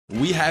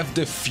We have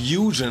the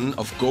fusion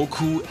of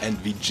Goku and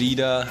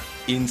Vegeta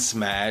in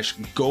Smash,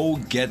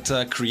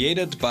 Gogeta,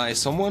 created by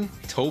someone?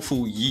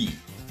 Tofu Yi.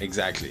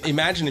 Exactly.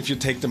 Imagine if you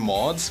take the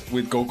mods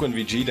with Goku and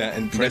Vegeta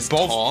and press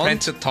both taunt.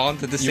 press the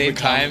taunt at the same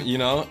time. You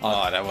know?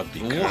 Oh, that would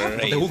be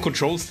crazy. Who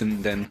controls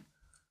them then?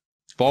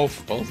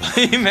 Both.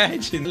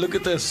 Imagine. Look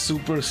at the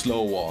super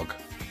slow walk.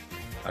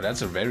 Oh,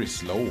 that's a very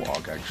slow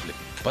walk, actually.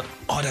 But,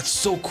 oh, that's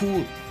so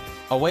cool.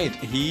 Oh, wait.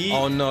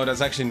 Oh, no,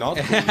 that's actually not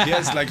cool. He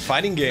has, like,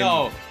 fighting game.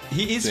 No,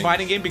 he is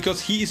fighting game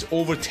because he is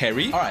over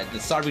Terry. Alright,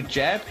 let's start with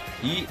jab.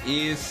 He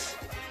is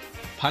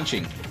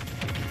punching.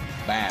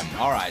 Bam.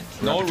 Alright.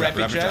 No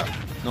rapid jab.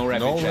 No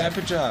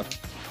rapid jab.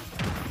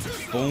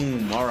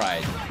 Boom.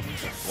 Alright.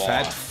 Wow.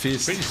 Fat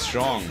fist. Pretty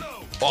strong.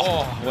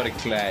 Oh, what a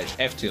clash.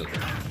 F tilt.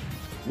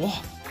 Whoa.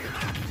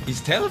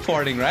 He's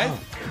teleporting, right?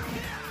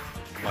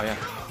 Oh, yeah.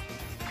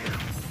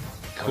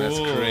 Cool. Oh,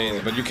 that's crazy.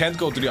 But you can't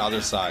go to the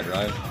other side,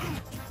 right?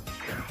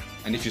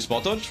 And if you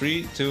spot dodge,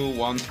 3, 2,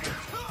 1.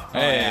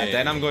 Hey. Yeah,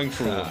 then I'm going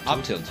through.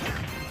 Up tilt.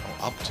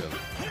 Oh, up tilt.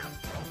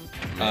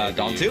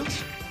 Down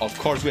tilt. Of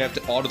course, we have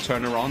the auto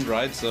turnaround,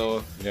 right?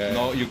 So,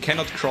 no, you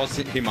cannot cross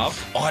him up.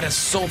 Oh, that's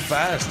so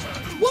fast.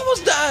 What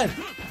was that?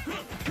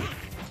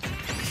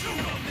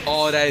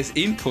 Oh, that is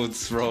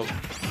inputs, bro.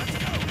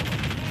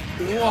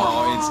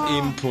 Wow, it's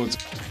input.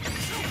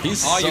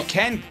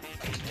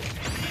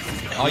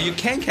 You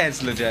can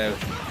cancel a jab.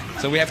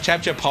 So we have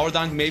jab power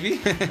dunk, maybe?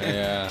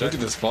 Yeah. Look at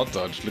the spot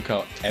dodge. Look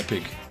how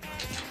epic.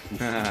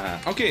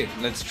 Okay,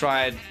 let's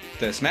try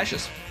the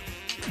smashes.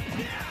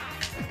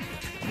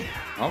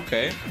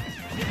 Okay.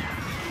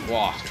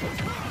 Wow.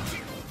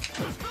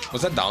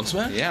 Was that down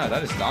smash? Yeah,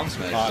 that is down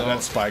smash. Ah,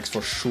 that spikes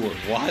for sure.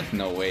 What?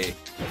 No way.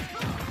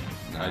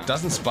 No. It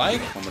doesn't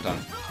spike? One more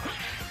time.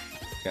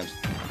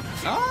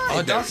 Oh,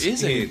 it does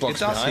is a hit. hitbox It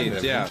does behind hit,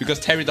 him. yeah. Because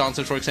Terry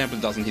Dancer, for example,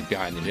 doesn't hit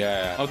behind him.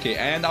 Yeah. Okay,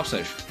 and up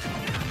smash.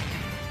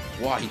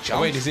 Wow, he jumped.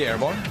 Oh, wait, is he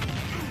airborne?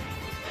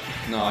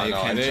 No, you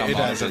can't jump it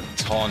out has a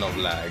ton of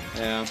lag.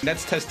 Yeah.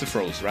 Let's test the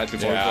throws, right?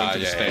 Before going to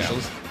the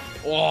specials.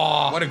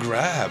 Oh, what a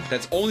grab.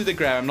 That's only the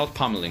grab, I'm not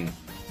pummeling.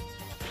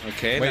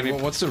 Okay, wait,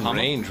 what's the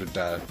range with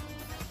that?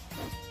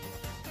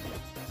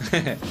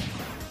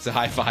 It's a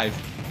high five.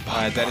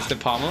 Alright, that is the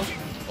pummel.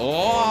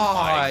 Oh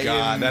my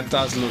god, that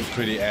does look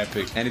pretty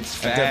epic. And it's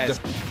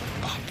fast.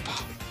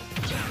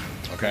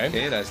 Okay.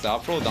 Okay, that's the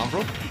up throw, down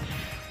throw.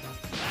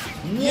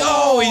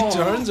 Yo, he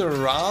turns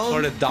around.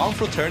 For the down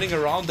throw turning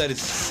around, that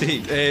is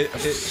sick. It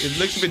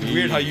looks a bit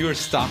weird how you're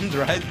stunned,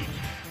 right?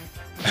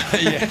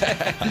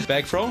 Yeah.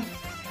 Back throw.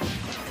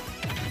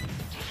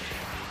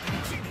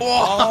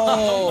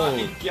 Oh,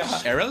 my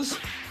god. Arrows.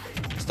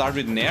 Start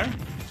with nair.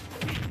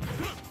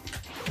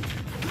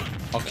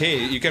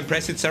 Okay, you can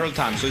press it several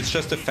times, so it's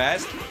just a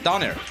fast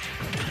down air.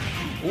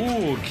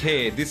 Ooh,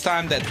 okay, this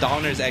time that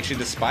down air is actually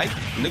the spike.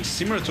 It looks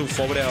similar to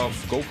forward air of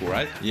Goku,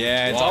 right?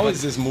 Yeah, it's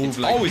always this move. It's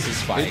like, always a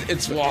spike.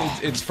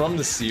 It's from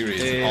the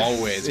series.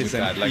 Always. It's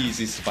an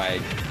easy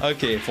spike.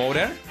 Okay, forward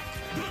air.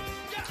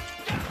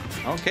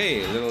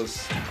 Okay,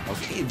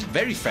 okay,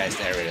 very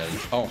fast aerial.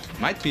 Oh,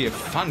 might be a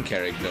fun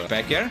character.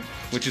 Back air,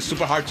 which is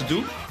super hard to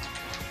do.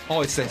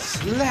 Oh, it's a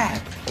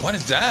slap. What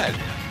is that?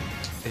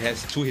 It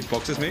has 2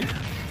 hitboxes, maybe.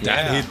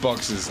 That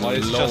hitbox is low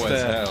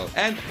as hell.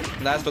 And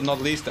last but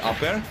not least, the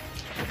up air.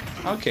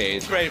 Okay,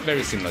 it's very,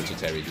 very similar to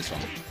Terry, this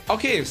one.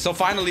 Okay, so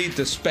finally,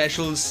 the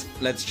specials.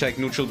 Let's check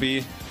neutral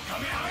B.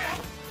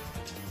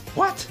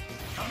 What?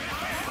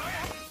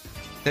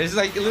 There's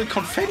like a little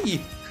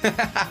confetti.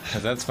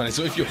 That's funny.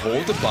 So if you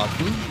hold the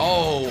button...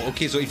 Oh,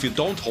 okay, so if you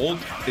don't hold,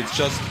 it's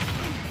just...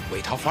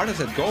 Wait, how far does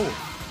that go?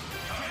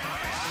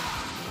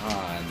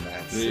 Ah, and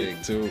that's 3,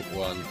 sick. 2,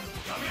 1.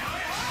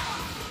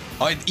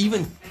 Oh, it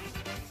even...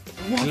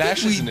 What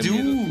clashes did we in the do?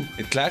 middle.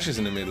 It clashes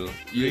in the middle.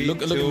 3,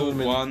 look 2,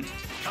 1.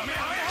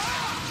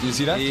 Do you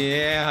see that?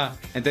 Yeah,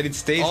 and then it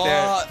stays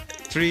there.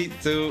 3,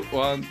 2,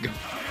 1, go.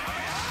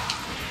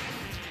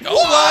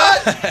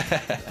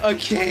 What?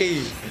 Okay.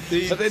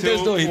 3, but 2,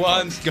 there's no 1,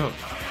 hitbox. go.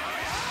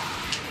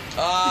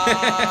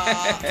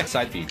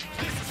 Side B.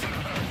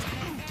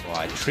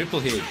 Wow, triple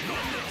hit.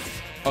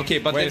 Okay,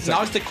 but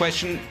now is the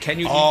question: can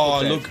you?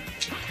 Oh, look,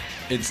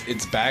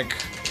 it's back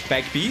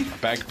B.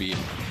 Back B.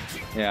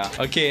 Yeah.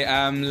 Okay.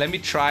 Let me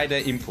try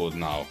the input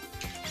now.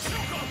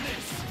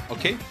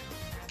 Okay.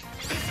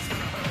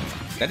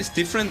 That is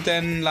different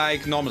than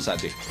like normal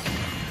side B.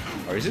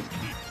 Or is it?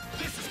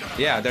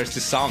 Yeah, there's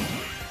this sound.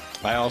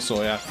 I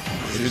also, yeah.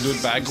 If you do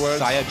it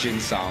backwards. Saiyajin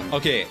sound.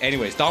 Okay,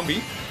 anyways, down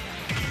B.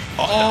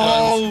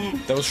 Oh!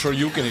 That was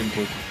Shoryuken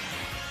input.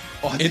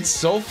 Oh, it's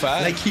so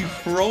fast. Like he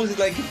throws it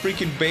like a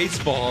freaking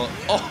baseball.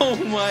 Oh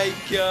my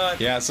god.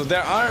 Yeah, so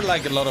there are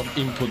like a lot of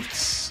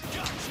inputs.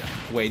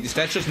 Wait, is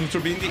that just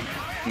neutral B in the...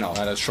 No.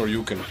 That's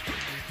Shoryuken.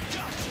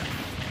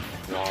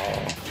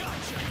 Wow.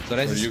 So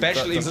that's a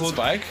special does input. It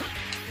spike?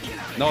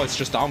 No, it's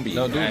just down B.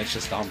 No, dude. Yeah, it's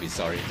just down B,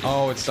 sorry.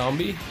 Oh, it's down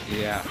B?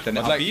 Yeah. Then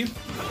up like, B.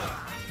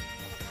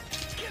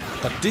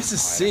 But this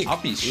is sick.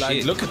 Up B, like,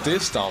 shit. look at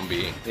this down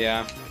B.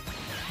 Yeah.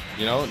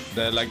 You know,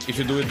 like if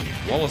you do it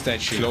what was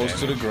that shit close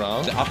to the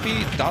ground. The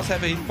uppy does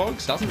have a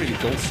hitbox, doesn't really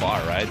go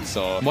far, right?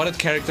 So modded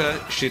character,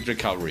 shit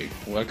recovery.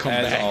 Welcome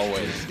as back.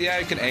 always. Yeah,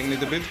 you can angle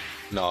it a bit.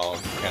 No,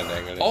 can't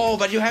angle it. Oh,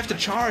 but you have to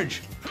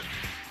charge.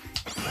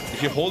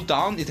 If you hold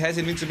down, it has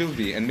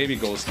invincibility and maybe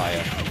goes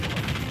higher.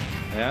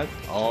 Yeah.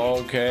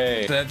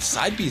 Okay. That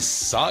side B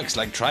sucks.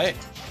 Like try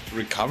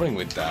recovering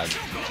with that.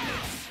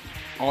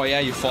 Oh yeah,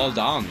 you fall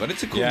down, but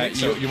it's a cool mix.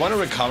 You want to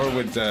recover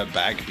with the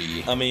back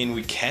B. I mean,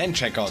 we can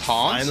check out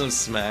Final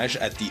Smash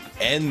at the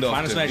end of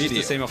Final the Smash video.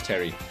 is the same of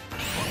Terry.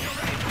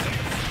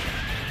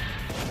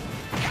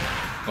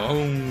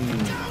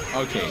 Boom.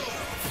 Okay.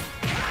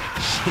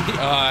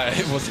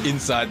 It was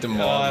inside the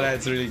mall. Oh,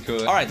 that's really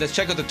cool. Alright, let's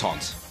check out the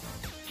taunts.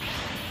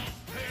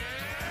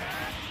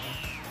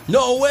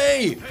 No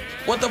way!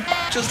 What the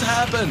f just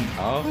happened?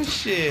 Oh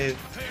shit.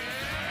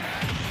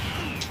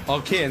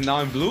 Okay, and now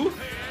I'm blue?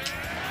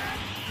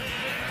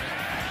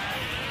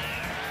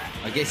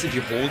 I guess if you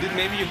hold it,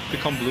 maybe you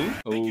become blue.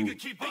 Oh.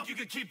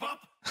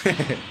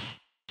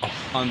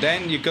 And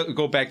then you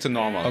go back to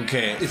normal.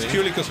 Okay. It's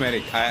purely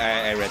cosmetic.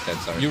 I read that,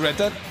 sorry. You read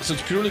that? So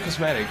it's purely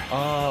cosmetic.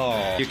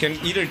 Oh. You can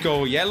either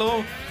go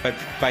yellow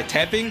by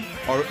tapping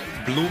or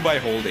blue by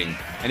holding.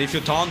 And if you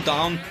taunt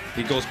down,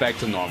 it goes back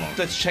to normal.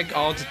 Let's check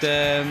out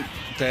the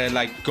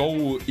like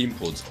go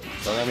input.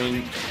 So I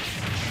mean,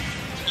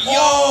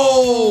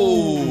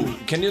 yo!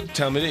 Can you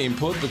tell me the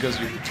input because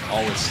you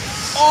always.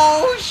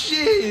 Oh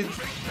shit!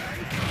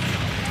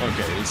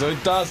 Okay, so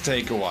it does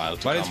take a while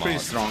to but it's pretty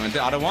strong. And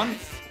the other one?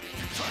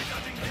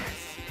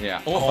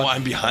 Yeah. Oh,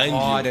 I'm behind you.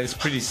 Oh, that is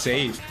pretty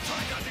safe.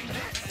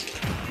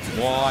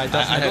 Wow, it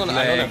doesn't I don't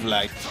have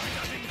lag.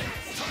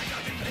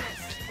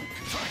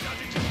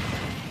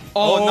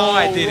 Oh, no,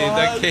 I did it.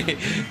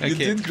 Okay. You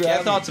did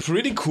grab it.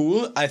 Pretty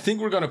cool. I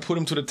think we're gonna put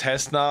him to the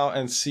test now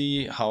and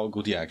see how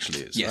good he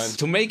actually is. Yes. Right?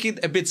 To make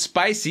it a bit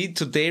spicy,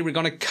 today we're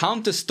gonna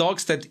count the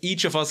stocks that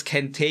each of us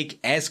can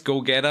take as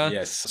Gogeta.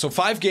 Yes. So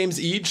 5 games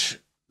each.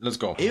 Let's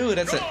go. Ew,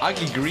 that's an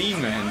ugly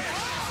green, man.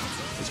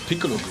 It's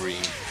Piccolo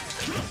green.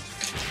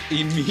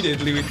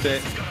 Immediately with the...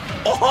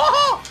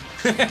 Oh!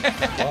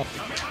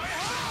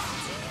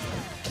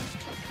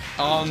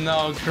 Oh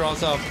no,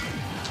 cross up.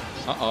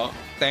 Uh-oh.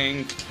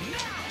 Dang.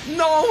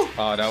 No!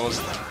 Oh, that was...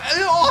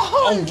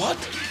 Oh, what?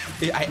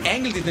 I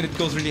angled it and it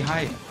goes really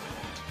high.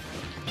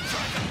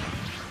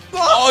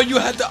 Oh, you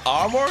had the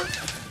armor?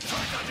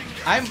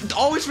 I'm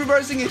always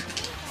reversing it.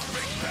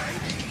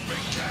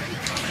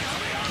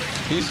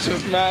 He's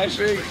just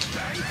mashing.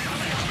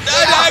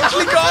 That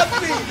actually got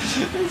me!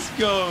 Let's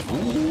go.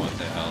 Ooh, what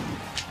the hell?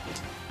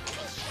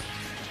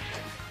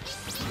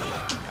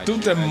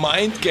 Dude, the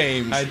mind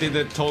games. I did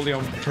it totally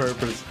on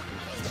purpose.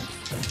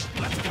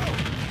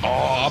 Oh,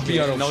 I'll be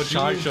on no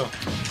charge. No!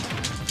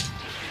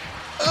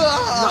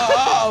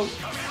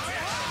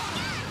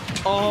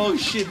 Oh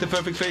shit, the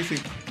perfect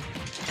facing.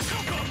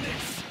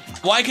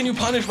 Why can you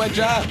punish my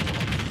jab?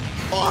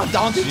 Oh,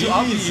 down to 2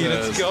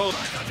 Let's go.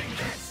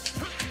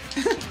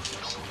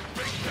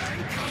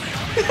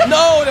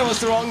 No, that was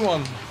the wrong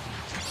one.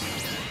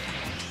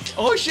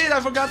 Oh shit, I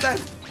forgot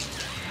that.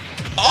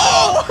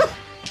 Oh!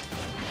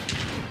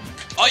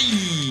 Oi!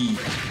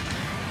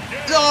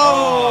 No!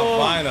 Oh,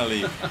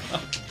 finally.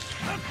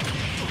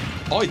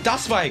 Oh, it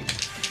does spike.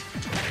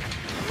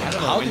 I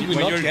don't know. How did we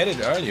not get it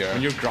earlier?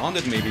 When you're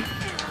grounded, maybe.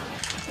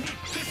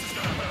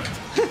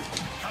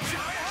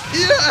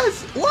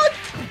 Yes! What?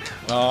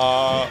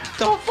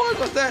 The fuck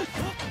was that?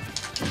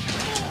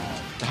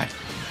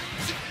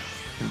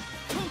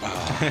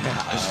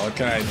 What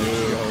can I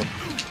do?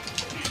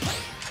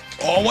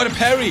 Oh, what a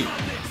parry!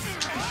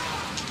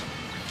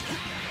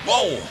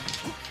 Whoa!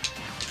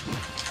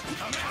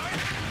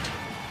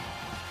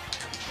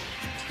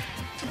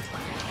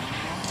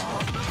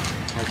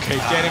 Okay,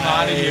 get him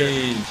out of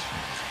here.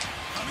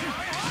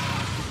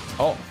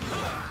 Oh.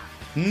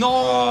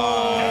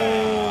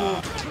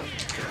 No!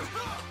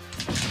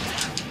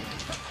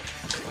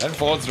 That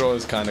forward throw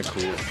is kind of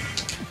cool.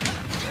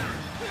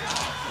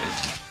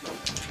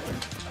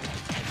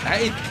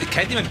 I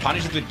can't even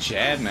punish it with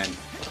jab, man.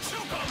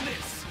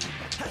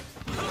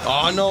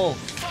 Oh no!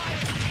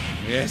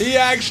 Yes. He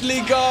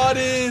actually got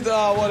it!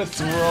 Oh, what a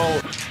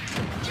throw!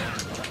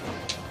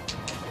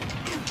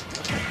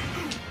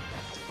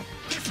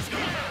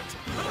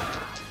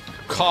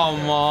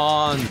 Come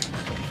on!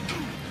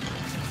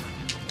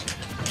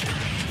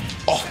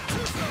 Oh,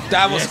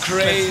 that was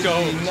crazy! Let's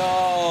go.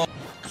 No!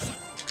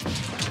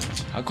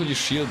 How could you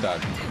shield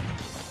that?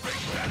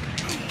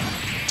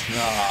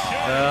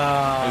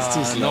 It's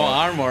too slow. No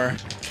armor.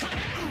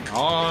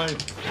 Oh.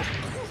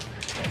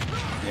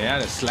 Yeah,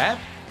 the slap.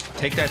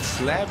 Take that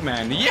slap,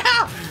 man.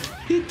 Yeah!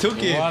 He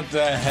took it. What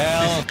the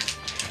hell?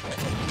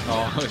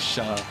 Oh,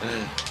 shut up.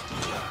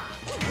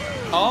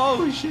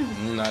 Oh, shit.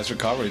 Nice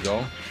recovery,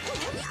 though.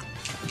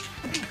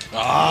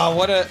 Ah,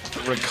 what a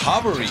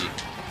recovery.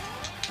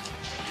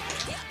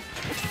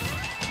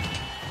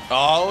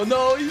 Oh,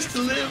 no, he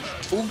still live.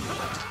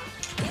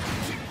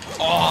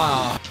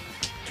 Oh.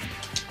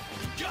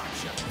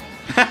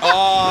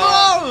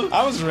 Oh, no!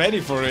 I was ready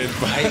for it,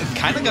 but I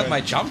kind of got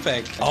my jump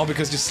back. Oh,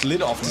 because you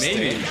slid off the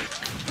Maybe. stage.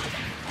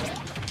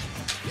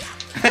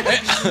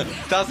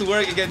 Doesn't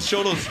work against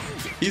Shoutouts.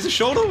 He's a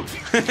Shoutout.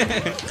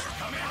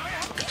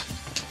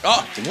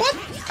 Oh, what?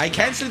 I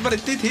cancelled, but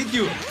it did hit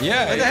you.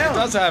 Yeah, what the hell? It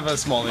does have a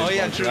small hit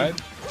yeah, point, true. right?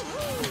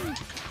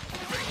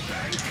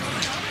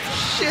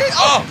 Shit!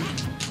 Oh!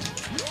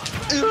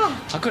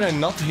 How could I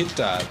not hit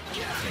that?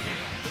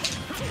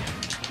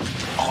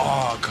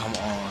 Oh, come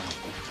on.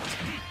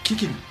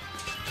 Kick him.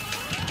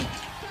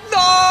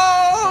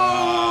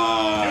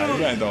 No!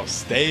 He went off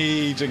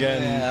stage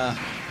again. Yeah.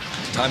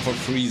 Time for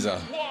Freezer.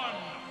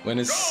 When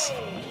is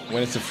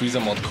the Freezer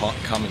mod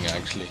coming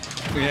actually?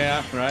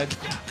 Yeah, right.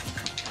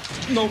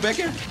 No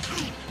backer.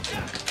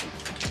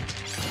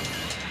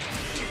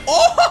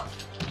 Oh!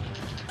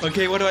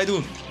 Okay, what do I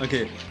do?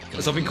 Okay,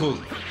 something cool.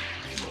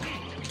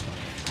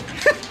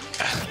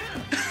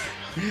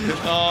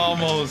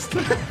 Almost.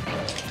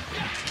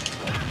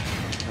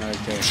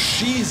 Okay.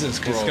 Jesus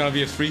Christ. It's gonna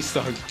be a free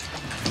stock.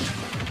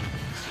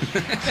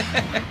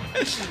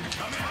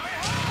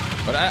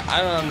 But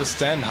I don't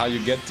understand how you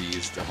get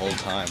these the whole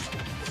time.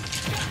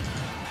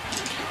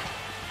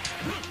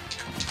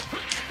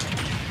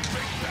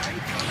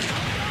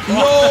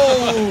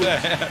 No!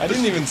 I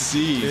didn't even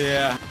see.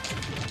 Yeah.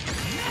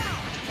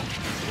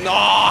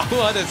 No!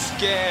 What a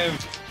scam!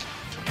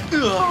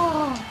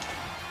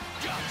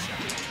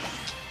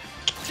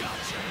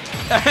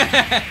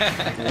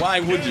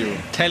 Why would you?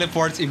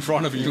 Teleports in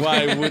front of you.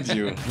 Why would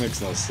you?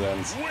 Makes no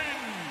sense.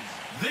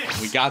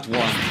 We got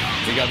one.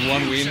 We got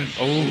one win.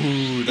 Oh,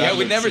 yeah,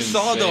 we never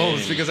saw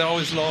those because I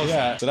always lost.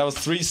 Yeah, so that was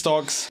 3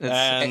 stocks.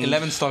 That's and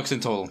 11 stocks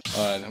in total.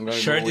 Alright, I'm gonna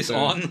Shirt go with is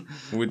on.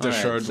 With the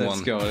shirt one.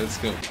 Let's go, let's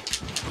go.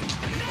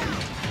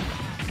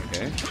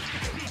 Okay.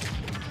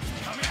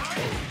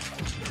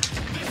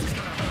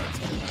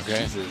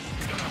 Okay.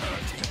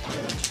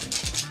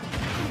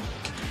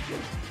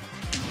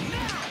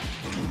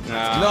 No,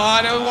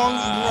 that was wrong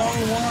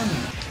one.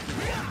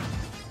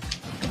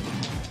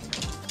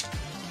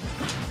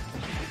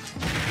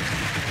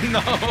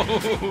 No!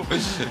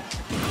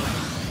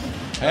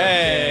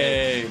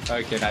 Hey!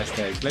 Okay, nice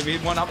take. Let me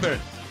hit one upper.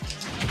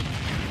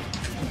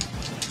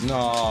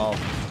 No.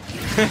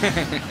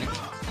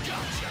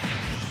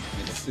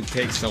 It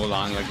takes so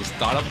long, like you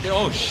start up there.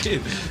 Oh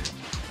shit!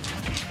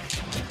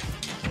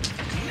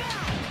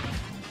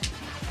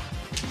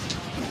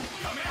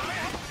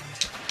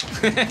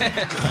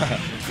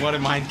 What a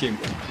mind game.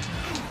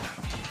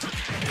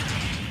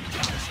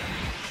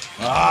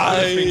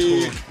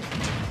 Aye.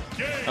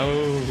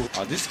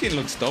 Oh, this skin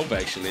looks dope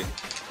actually.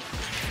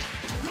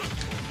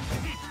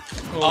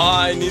 Oh,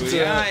 I need to.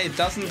 Yeah, it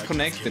doesn't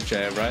connect the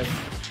jab, right?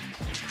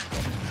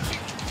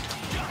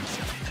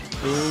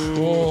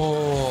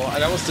 Oh,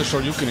 that was the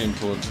Shoryuken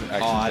input.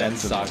 Oh, that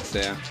sucks,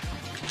 yeah.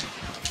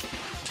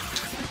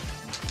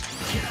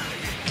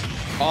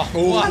 Oh,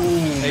 what?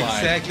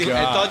 Exactly.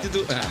 I thought you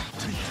do.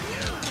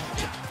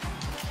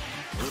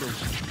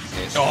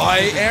 Oh,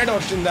 I air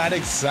dodged in that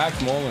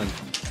exact moment.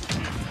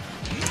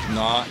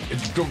 Nah,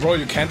 bro,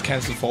 you can't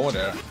cancel forward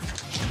air.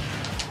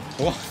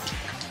 Oh.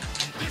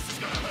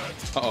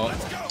 Uh-oh.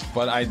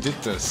 But I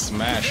did the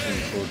smash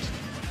input.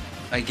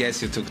 I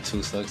guess you took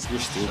 2 stocks. You're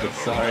stupid.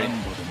 Sorry.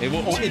 It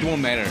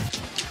won't matter.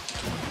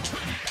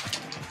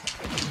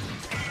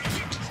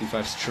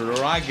 C5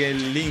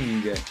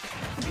 struggling.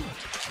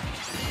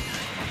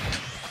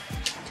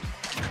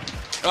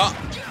 Oh,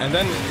 and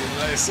then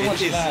it's so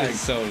much lag. It's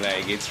so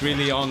lag. It's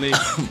really only.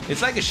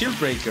 It's like a shield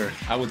breaker,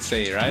 I would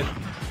say, right?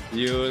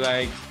 You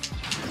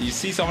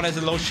see someone has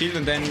a low shield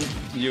and then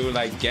you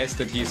like guess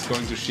that he's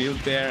going to shield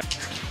there.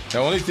 The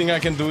only thing I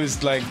can do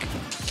is like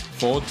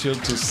forward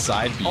tilt to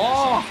side B or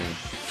something.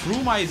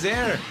 Through my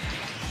Zaire.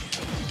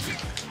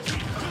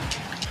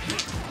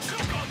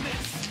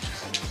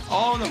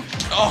 Oh no.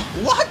 Oh,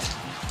 what?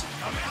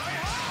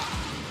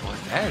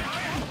 What's that?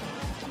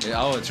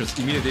 Yeah, oh, it just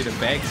immediately the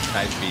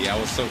backside B. I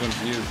was so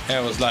confused.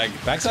 Yeah, it was like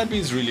backside B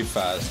is really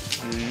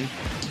fast.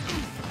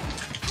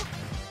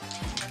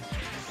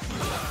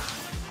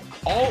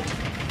 Oh.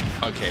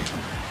 Okay.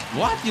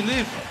 What? You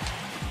live?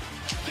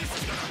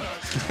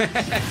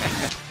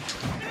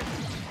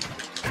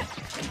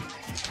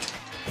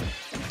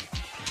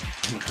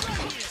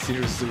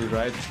 Seriously,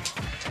 right?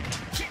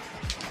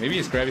 Maybe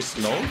his grab is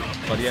slow,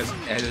 but he has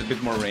a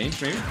bit more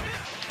range, maybe?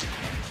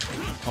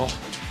 Oh,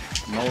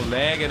 no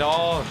lag at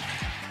all.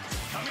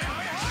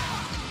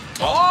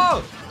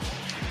 Oh!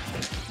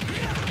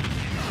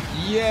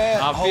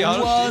 Yeah, hold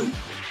on.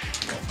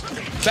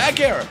 Back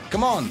air,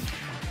 come on.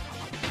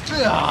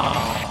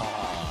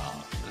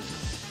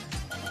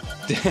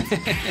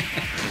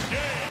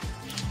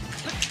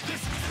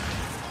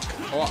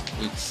 Oh,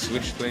 it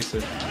switched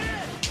places.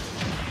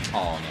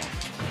 Oh no.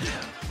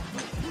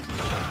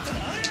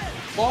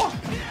 Oh!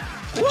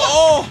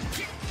 Oh!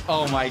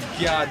 Oh my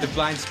god, the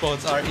blind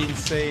spots are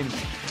insane.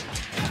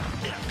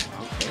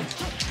 Okay.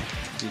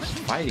 He's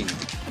fighting.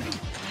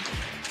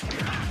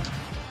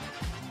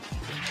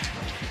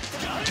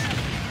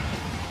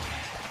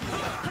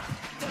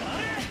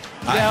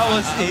 That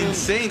was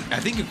insane. I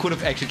think you could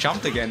have actually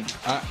jumped again.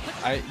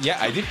 Yeah,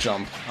 I did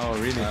jump. Oh,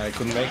 really? I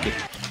couldn't make it.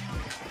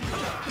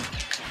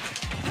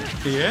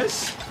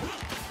 Yes.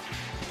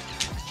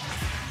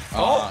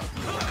 Wow,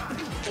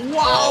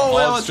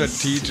 that was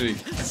strategic.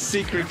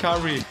 Sick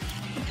recovery.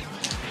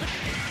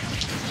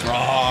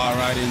 Oh,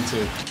 right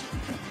into it.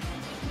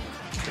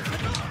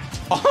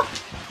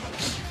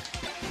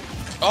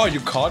 Oh, you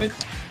caught it?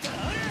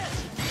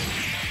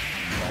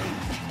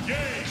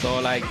 So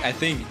like, I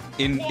think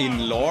in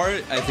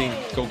lore, I think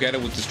Gogeta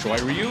would destroy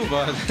Ryu,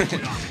 but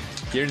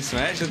here in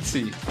Smash, let's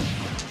see.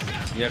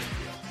 You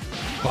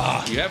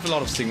have a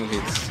lot of single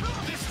hits.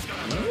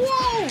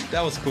 Whoa,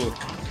 that was cool.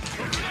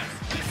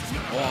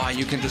 Oh,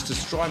 you can just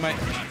destroy my...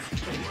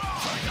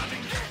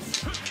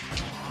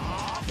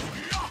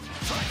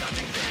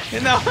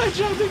 And now I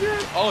jumped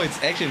again. Oh,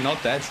 it's actually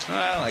not that.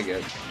 Well, I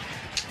guess.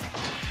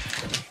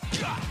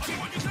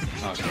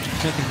 Okay.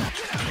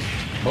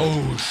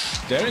 Oh,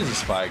 there is a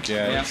spike.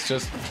 Yeah, it's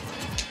just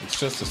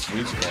a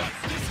sweet spot.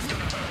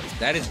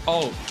 That is...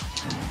 Oh.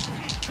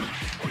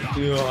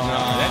 No,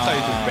 that's how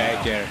you do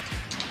back air.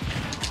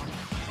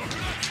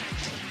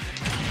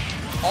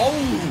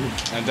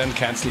 Oh! And then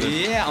cancel it.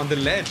 Yeah, on the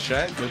ledge,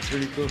 right? That's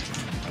really cool.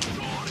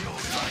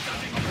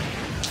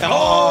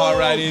 Oh,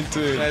 right into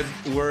it. That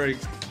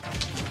worked.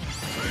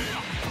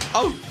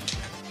 Oh!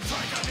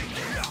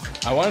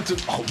 I wanted to...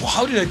 Oh,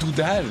 how did I do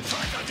that?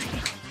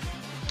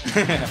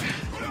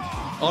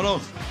 Oh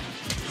no!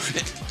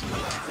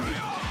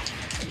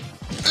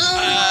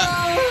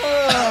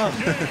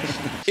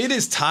 It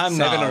is time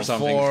now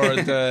for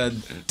the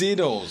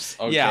Dittos.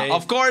 Okay? Yeah,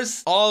 of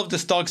course, all of the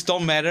stocks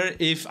don't matter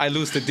if I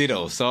lose the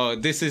Ditto. So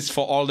this is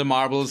for all the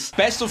marbles.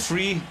 Best of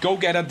 3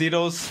 Go-Getter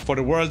Dittos for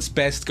the world's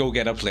best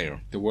Go-Getter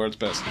player. The world's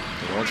best.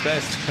 The world's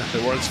best.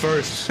 The world's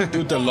first.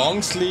 Dude, the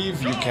long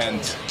sleeve, you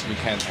can't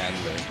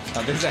handle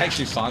it. This is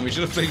actually fun. We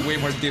should have played way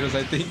more Dittos,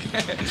 I think.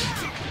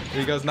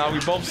 Because now we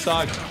both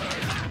suck.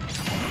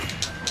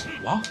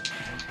 What?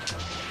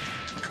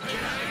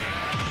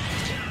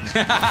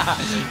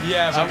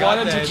 Yeah, I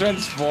wanted to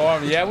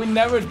transform. Yeah, we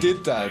never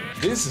did that.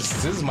 This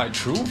is my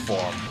true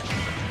form.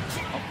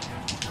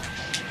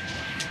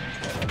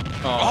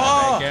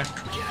 Oh!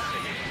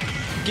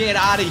 Get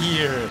out of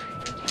here!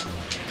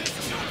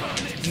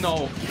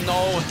 No,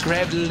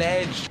 grab the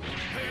ledge.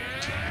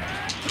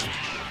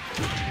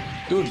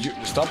 Dude, you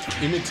stop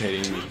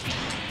imitating me.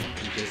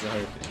 Because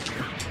I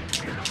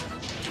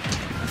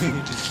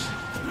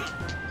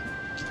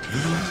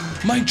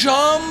My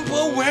jump!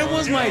 Oh, where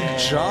was my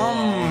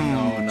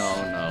jump? No.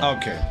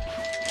 Okay.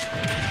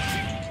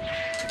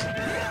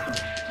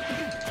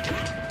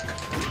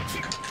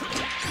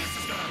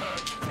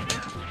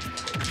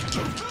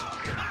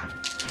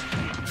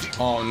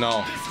 Oh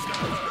no.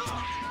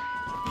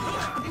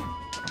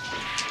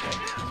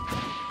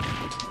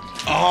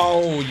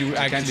 Oh, you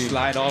actually can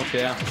slide off,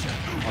 yeah.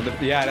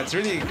 Yeah, that's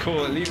really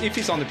cool. If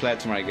he's on the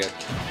platform, I guess.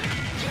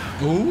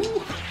 Ooh.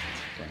 Okay,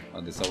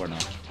 well, it's over now.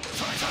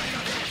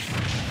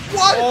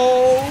 What?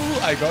 Oh,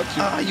 I got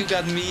you. Ah, you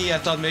got me. I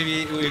thought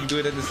maybe we could do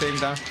it at the same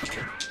time.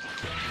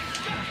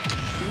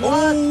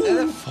 What?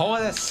 Oh,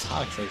 that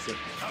sucks. I said.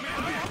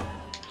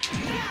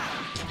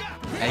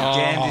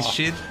 Again, this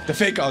shit. The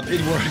fake out,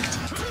 it worked.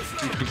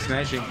 You keep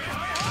smashing.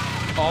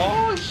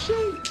 Oh,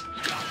 shit.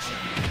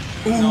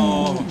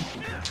 Ooh.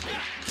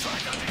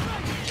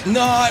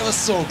 No, I was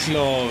so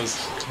close.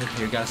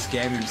 You gotta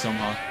scam him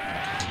somehow.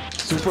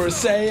 Super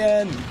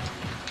Saiyan.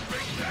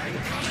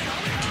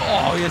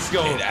 Oh, let's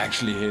go. It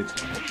actually hit.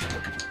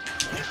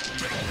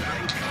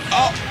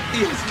 Oh,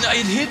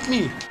 it hit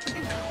me.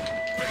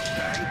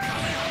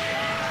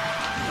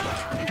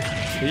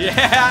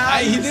 Yeah,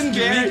 he didn't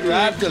really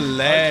grab the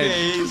ledge.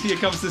 Okay, here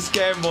comes the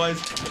scam, boys.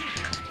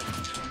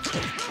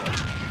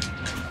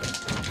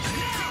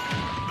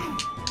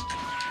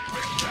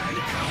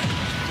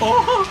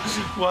 Oh,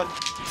 what?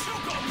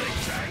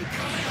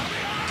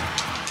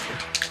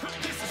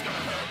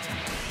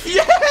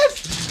 Yes!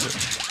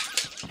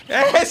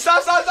 Hey,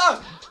 stop!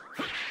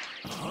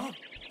 Oh.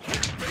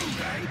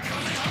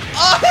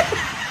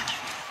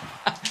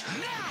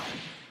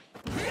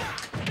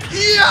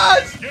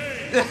 Yes!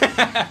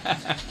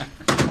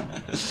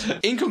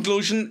 In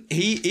conclusion,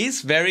 he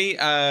is very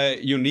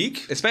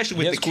unique, especially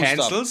with the cool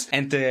cancels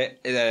and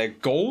the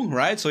go,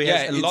 right? So he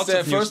has a lot of new stuff.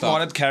 It's the first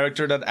modded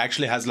character that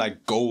actually has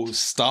like go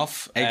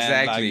stuff. Exactly.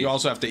 And, like, you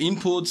also have the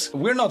inputs.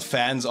 We're not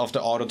fans of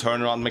the auto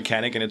turnaround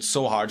mechanic, and it's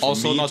so hard for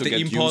me to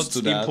get used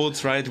to that.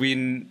 Inputs, right?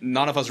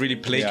 None of us really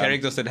play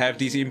characters that have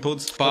these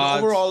inputs. But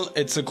overall,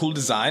 it's a cool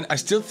design. I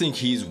still think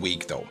he's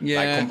weak though. Yeah.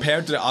 Like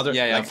compared to the other.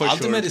 Yeah, like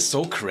Ultimate is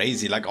so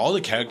crazy. Like all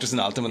the characters in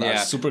Ultimate are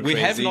super crazy.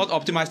 We have not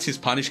optimized his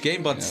punish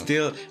game, but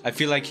still, I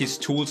feel like his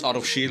tools out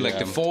of shield, like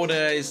the fodder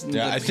is.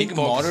 Yeah, I think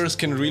modders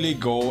can really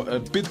go a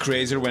bit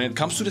crazier when it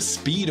comes to the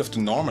speed of the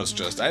normals.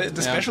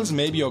 The specials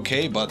may be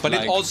okay, but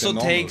like it also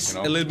normals, takes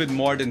a little bit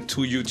more than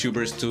 2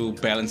 YouTubers to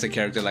balance a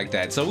character like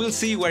that. So we'll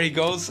see where he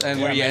goes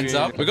and where he ends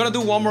up. We're gonna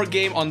do one more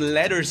game on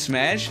ladder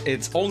smash.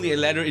 It's only a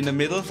ladder in the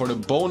middle for the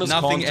bonus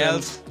nothing content,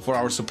 else for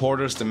our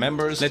supporters, the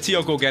members. Let's see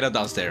how Gogeta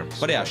does there.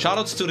 But yeah,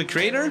 shoutouts to the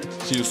creator.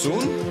 See you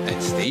soon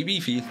and stay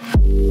beefy.